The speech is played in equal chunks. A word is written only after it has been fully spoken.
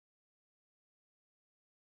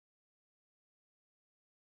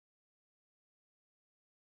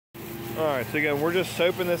Alright, so again, we're just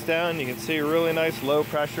soaping this down. You can see really nice low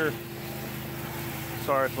pressure.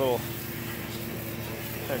 Sorry, it's a little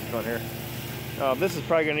tension on here. This is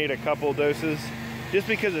probably going to need a couple doses just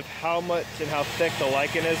because of how much and how thick the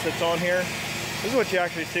lichen is that's on here. This is what you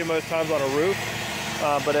actually see most times on a roof.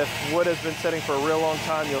 But if wood has been sitting for a real long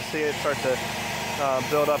time, you'll see it start to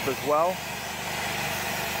build up as well.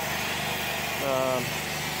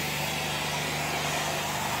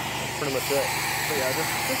 That's pretty much it. So yeah,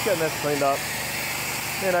 just getting this cleaned up.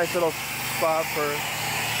 A nice little spot for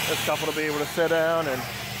this couple to be able to sit down. And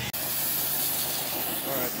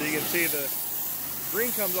all right, so you can see the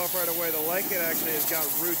green comes off right away. The lichen actually has got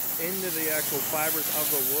roots into the actual fibers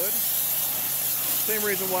of the wood. Same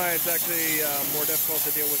reason why it's actually more difficult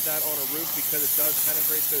to deal with that on a roof, because it does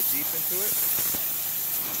penetrate so deep into it.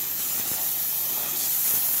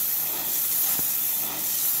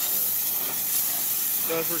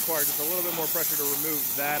 It does require just a little bit more pressure to remove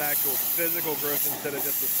that actual physical growth instead of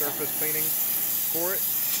just the surface cleaning for it.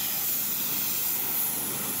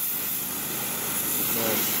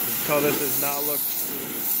 Because this does not look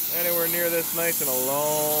anywhere near this nice in a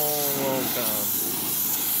long time.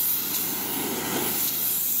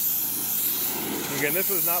 Again,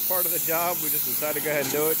 this was not part of the job. We just decided to go ahead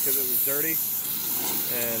and do it because it was dirty.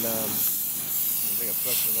 And I think I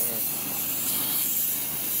pushed it there.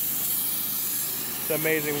 It's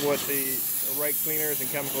amazing what the right cleaners and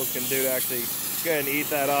chemicals can do to actually go ahead and eat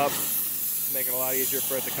that up, make it a lot easier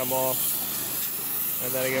for it to come off.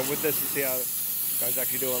 And then again, with this, you see how guys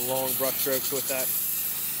actually doing long brush strokes with that.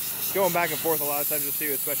 Going back and forth a lot of times you'll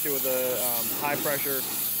see, especially with the high pressure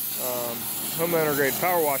homeowner grade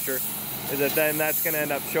power washer, is that then that's going to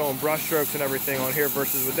end up showing brush strokes and everything on here,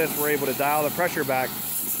 versus with this we're able to dial the pressure back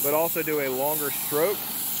but also do a longer stroke.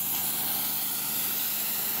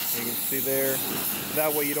 You can see there,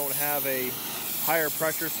 that way you don't have a higher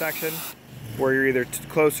pressure section where you're either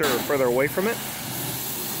closer or further away from it.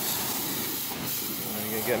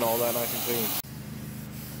 And you're getting all that nice and clean.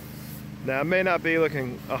 Now it may not be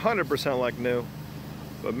looking 100% like new,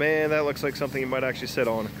 but man, that looks like something you might actually sit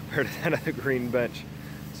on compared to that other green bench.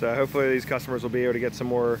 So hopefully these customers will be able to get some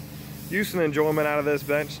more use and enjoyment out of this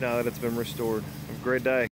bench now that it's been restored. Have a great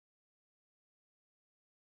day.